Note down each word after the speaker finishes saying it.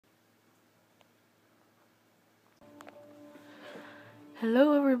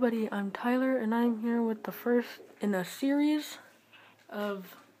Hello everybody, I'm Tyler and I'm here with the first in a series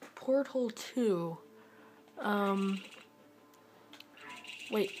of Portal 2.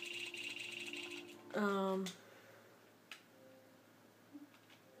 Wait.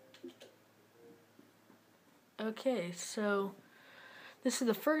 Okay, so this is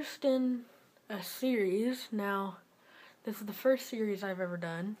the first in a series. Now, this is the first series I've ever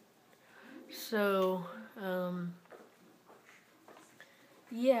done. So,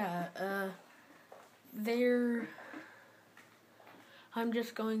 I'm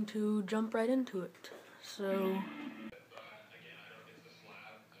just going to jump right into it. So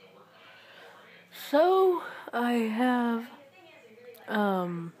I have,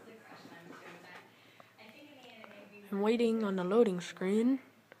 I'm waiting on the loading screen,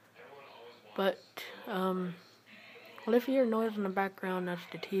 but, well, if you hear noise in the background, that's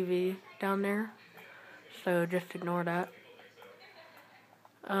the TV down there, so just ignore that.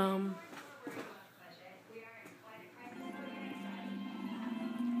 Good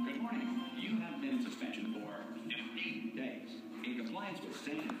morning. You have been in suspension for 8 days. In compliance with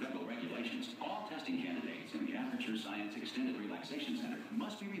state and federal regulations, all testing candidates in the Aperture Science Extended Relaxation Center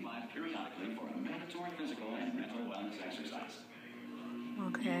must be revived periodically for a mandatory physical and mental wellness exercise.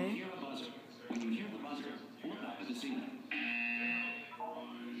 Okay. You will hear a buzzer. When you hear the buzzer, look up at the ceiling.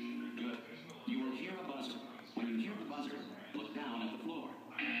 Good. You will hear a buzzer. When you hear the buzzer, look down at the floor.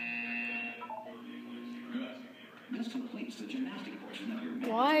 Good. This completes the gymnastic portion of your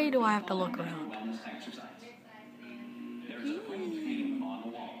Why do I have to look around? wellness exercise. There's a framed painting on the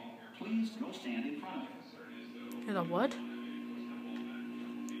wall. Please go stand in front of it. There's a what?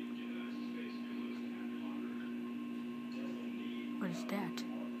 What is that?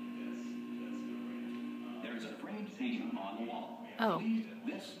 There's a framed painting on the wall. Oh. Please,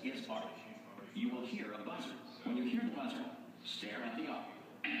 this is art. You will hear a buzzer. When you hear the buzzer, stare at the art.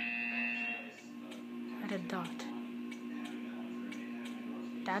 At a dot.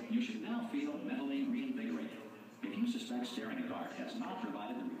 That? You should now feel mentally reinvigorated. If you suspect staring at art has not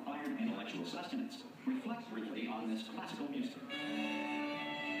provided the required intellectual sustenance, reflect briefly on this classical music.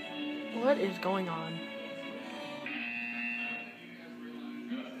 What is going on?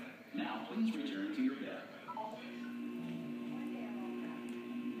 Good. Now please return to your bed.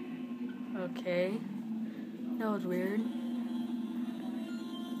 Okay. That was weird. Good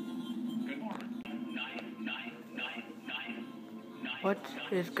morning. 99999. What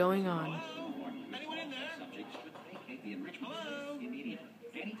is going on? Anyone in there? Subjects should vacate the enrichment center immediately.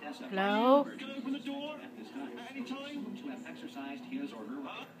 Any test Hello? Can I open the door at this time? At any time? To have exercised his or her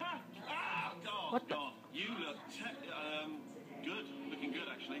right. What the? You look good. Looking good,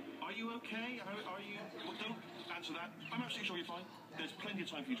 actually. Are you okay? Are you? Well, don't answer that. I'm absolutely sure you're fine. There's plenty of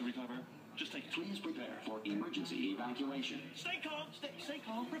time for you to recover. Just take it. Please prepare for emergency evacuation. Stay calm. Stay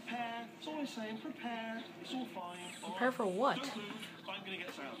calm. Prepare. That's all I'm saying. Prepare. It's all fine. Prepare for what? Don't move. I'm going to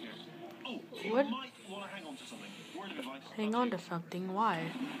get us out of here. Oh, you What? might want to hang on to something. Word of advice. Hang on to something.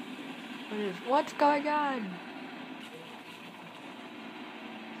 Why? What's going on?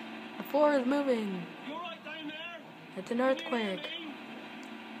 The floor is moving. You all right down there? It's an earthquake.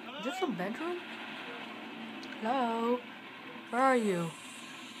 Is this a bedroom? Hello? Where are you?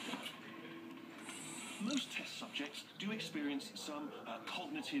 Most test subjects do experience some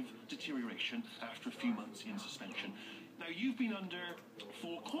cognitive deterioration after a few months in suspension. Now, you've been under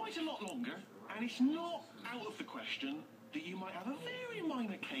for quite a lot longer, and it's not out of the question that you might have a very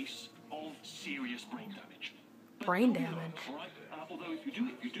minor case of serious brain damage. But Brain don't be alarmed, damage? all right? Although if you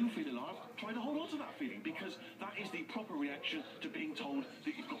do feel alarmed, try to hold on to that feeling, because that is the proper reaction to being told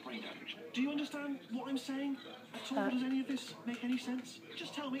that you've got brain damage. Do you understand what I'm saying at all? Does any of this make any sense?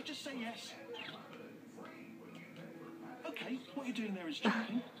 Just tell me, just say yes. Okay, what you're doing there is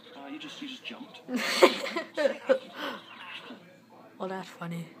jumping. You just jumped. Well, that's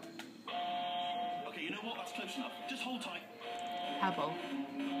funny. Okay, you know what? That's close enough. Just hold tight. Apple.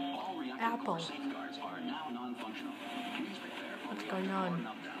 All reactor Apple. core safeguards are now non-functional. Please prepare for What's reactor going on? core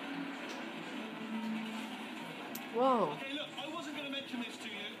meltdown. Whoa. Okay, look, I wasn't going to mention this to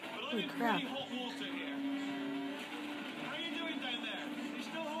you, but I'm Holy in crap. pretty hot water here. How are you doing down there? You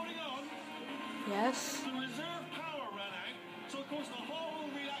still holding on? Yes. The reserve power ran out, so of course the whole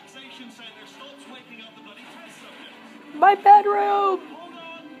relaxation centre stops waking up the bloody test subjects. My bedroom! Hold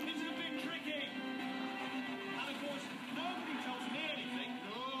on, it's a bit tricky. And of course, nobody tells me anything.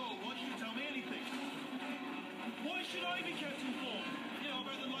 No, why should you tell me anything? Why should I be kept informed? You know,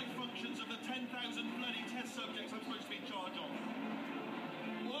 about the life functions of the 10,000 bloody test subjects I'm supposed to be in charge of.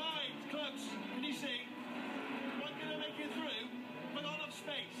 Why? It's close. Can you see? Am I going to make it through? Have I got enough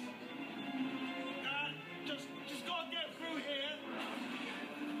space? Just gotta get through here.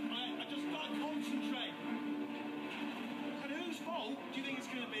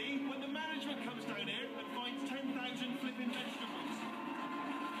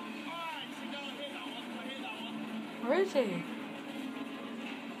 Where is he? Okay,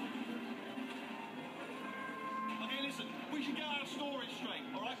 listen, we should get our story straight,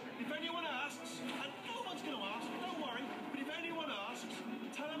 alright? If anyone asks, and no one's going to ask, don't worry, but if anyone asks,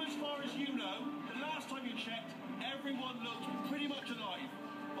 tell them as far as you know, the last time you checked, everyone looked pretty much alive,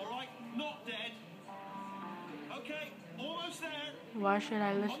 alright? Not dead. Okay, almost there. Why should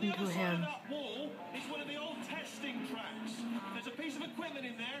I On listen the to other side him? of that wall is one of the old testing tracks. There's a piece of equipment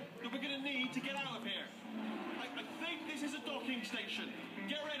in there that we're going to need to get out of here. I think this is a docking station.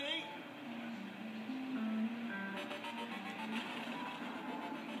 Get ready.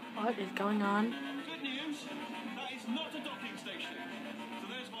 What is going on? Good news, that is not a docking station. So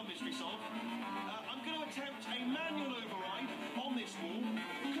there's one mystery solved. I'm going to attempt a manual override on this wall.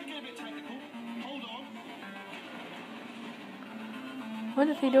 Could get a bit technical. Hold on. What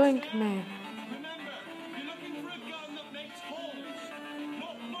is he doing to me? Remember, you're looking for a gun that makes holes.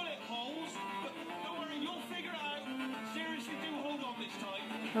 Not bullet holes, but don't worry, you'll figure it out. Seriously, do hold on this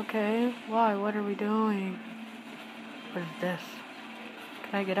time. Okay, why? What are we doing? What is this?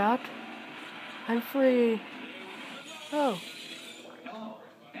 Can I get out? I'm free. Oh, Hello,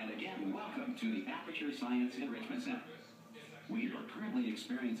 and again, welcome to the Aperture Science Enrichment Center. We are currently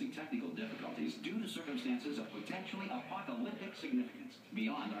experiencing technical difficulties due to circumstances of potentially apocalyptic significance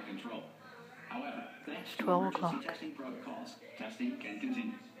beyond our control. However, thanks to 12 emergency o'clock. testing protocols, testing can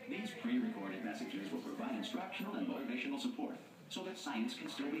continue. These pre-recorded messages will provide instructional and motivational support so that science can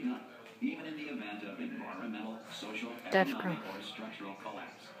still be done, even in the event of environmental, social, That's economic, true. or structural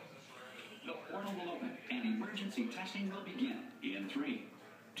collapse. The portal will open and emergency testing will begin in 3,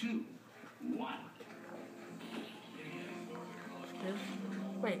 2, 1. this.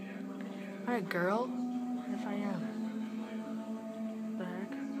 Wait. Am I a girl? Yes, I am. The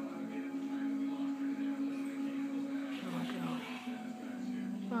heck? Oh my god.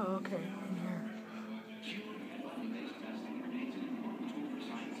 Oh, okay. In here. Button-based testing remains an important tool for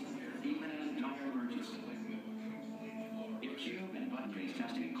science, even in a dire emergency. If cube and button-based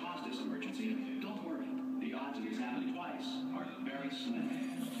testing caused this emergency, don't worry. The odds of this happening twice are very slim.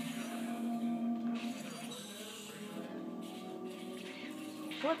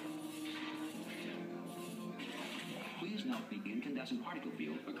 What? Please note the incandescent particle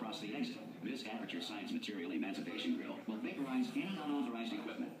field across the exit. This Aperture Science Material Emancipation Grill will vaporize any unauthorized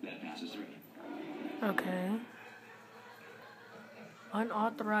equipment that passes through. Okay.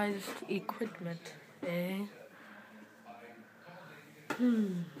 Unauthorized equipment, eh?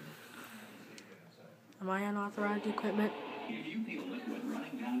 Am I unauthorized equipment? If you feel liquid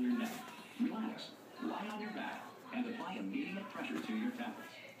running down your neck, relax, lie on your back, and apply immediate pressure to your temples.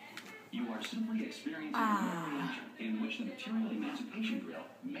 You are simply experiencing a reaction in which the Material Emancipation Grill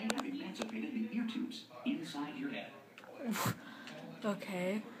may have emancipated the ear tubes inside your head.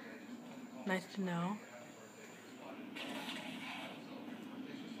 Okay. Nice to know.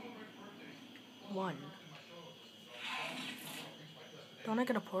 1. Don't I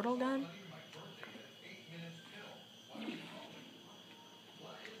get a portal gun?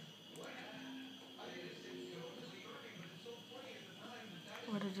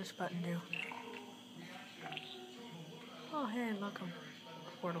 What does this button do? Oh, hey, look,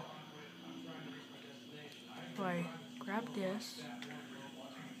 a portal. So I grab this,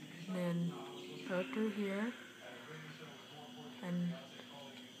 and then go through here, and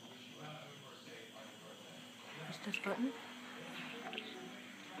press this button.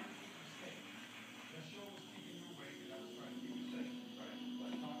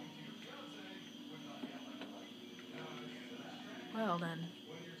 Well then,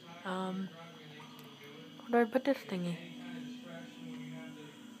 where do I put this thingy?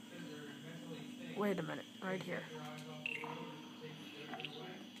 Wait a minute, right here.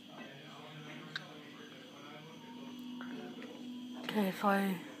 Okay, so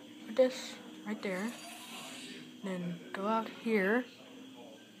I put this right there, then go out here,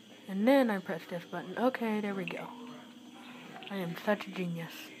 and then I press this button. Okay, there we go. I am such a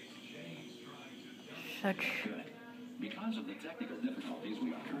genius. Such Good. Because of the technical difficulties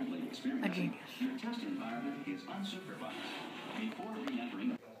we are currently a experiencing, genius. your test environment is unsupervised. Before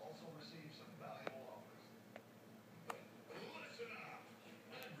re-entering,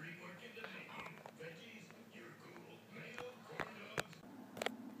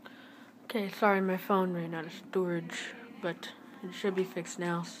 Okay, sorry, my phone ran out of storage, but it should be fixed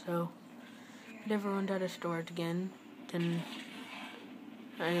now, so if it ever runs out of storage again, then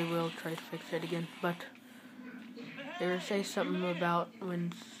I will try to fix it again, but they were saying something about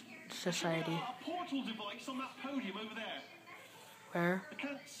when society, A portal device on that podium over there. where? I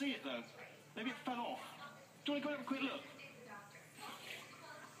can't see it though. Maybe it fell off. Do you want to go and have a quick look?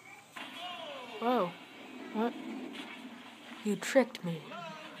 Whoa, what? You tricked me.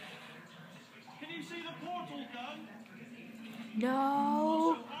 Can you see the portal done? No.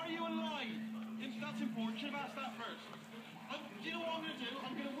 Also, are you alive? That's important. Should have asked that first. Do you know what I'm going to do?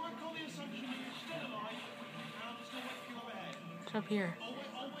 I'm going to work on the assumption that you're still alive, and I'm just going to wait for you up ahead. It's up here.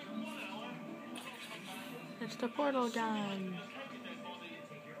 I'll wait 1 hour. It's the portal gun.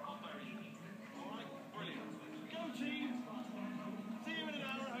 Go team! See you in an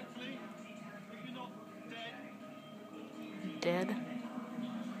hour, hopefully. If you're not dead. Dead?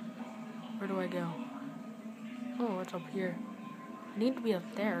 Where do I go? Oh, it's up here. I need to be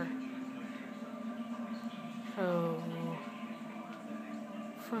up there. So,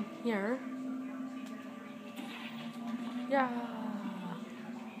 from here. Yeah.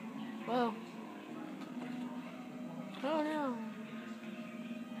 Whoa. Oh no.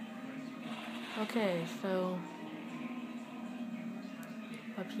 Okay, so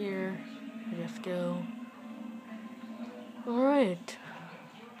up here, I just go. Alright.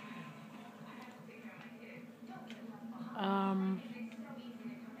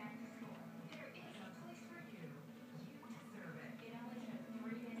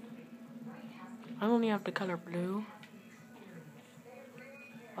 I only have the color blue.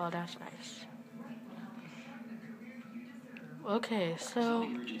 Oh, that's nice. Okay, so Some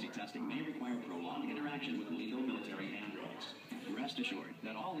emergency testing may require prolonged interaction with lethal military androids. Rest assured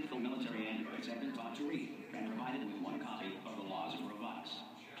that all lethal military androids have been taught to read and provided with one copy of the laws of robotics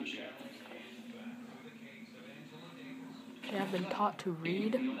to share. they have been taught to If you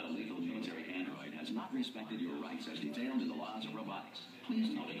read. feel that a lethal military android has not respected your rights as detailed in the laws of robotics,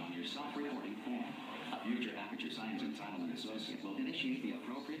 please note it on your self-reporting form. A future Aperture Science Entitlement Associate will initiate the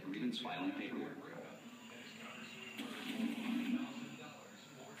appropriate grievance filing paperwork.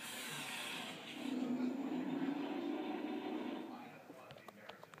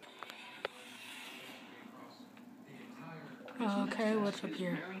 Okay, what's up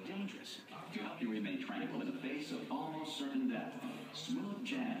here? Very dangerous. To help you remain tranquil in the face of almost certain death, smooth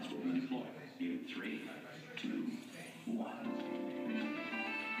jazz will be deployed in 3, 2, 1.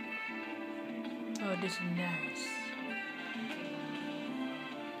 Oh, this is nice.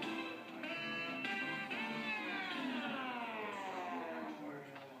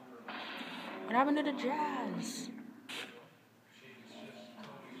 What happened to the jazz?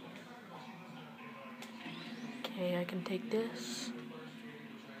 Okay, I can take this.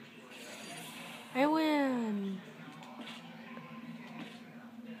 I win!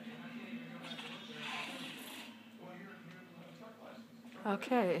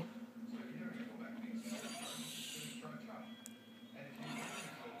 Okay.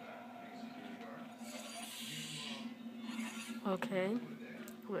 Okay.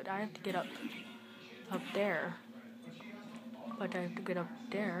 Wait, I have to get up there. But I have to get up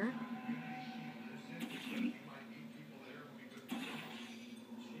there.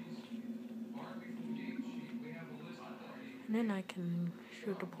 And then I can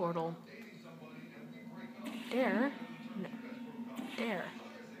shoot the portal. There. No. There.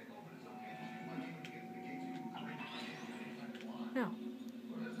 No.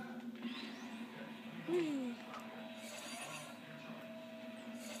 Whee.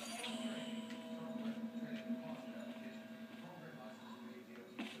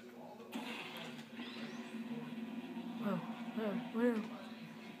 Whoa.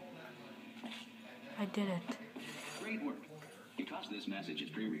 I did it. Great work. Because this message is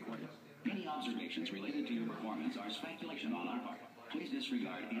pre-recorded, any observations related to your performance are speculation on our part. Please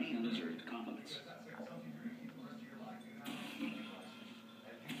disregard any undeserved compliments.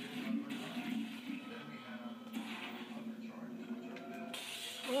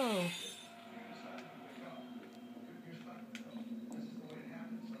 Whoa.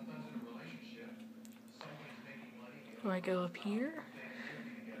 Do I go up here?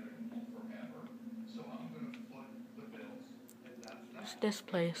 What's this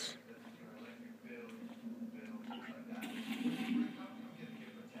place?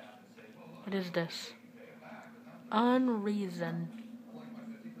 What is this? Unreason.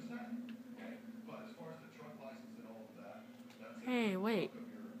 Hey, wait.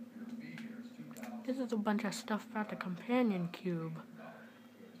 This is a bunch of stuff about the companion cube.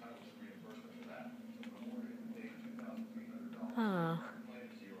 Huh.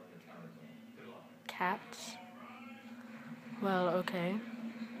 Cats? Well, okay.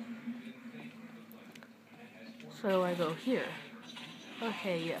 So I go here.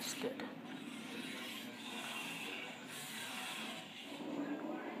 Okay, yes, good.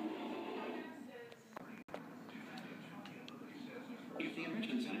 If the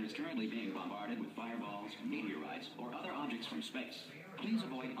Enrichment Center is currently being bombarded with fireballs, meteorites, or other objects from space, Please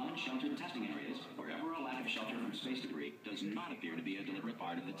avoid unsheltered testing areas wherever a lack of shelter from space debris does not appear to be a deliberate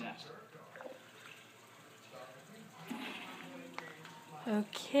part of the test.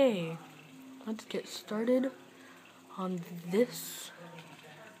 Okay, let's get started on this.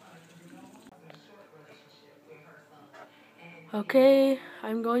 Okay,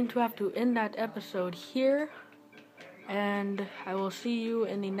 I'm going to have to end that episode here, and I will see you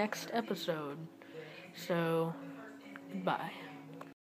in the next episode. So, goodbye.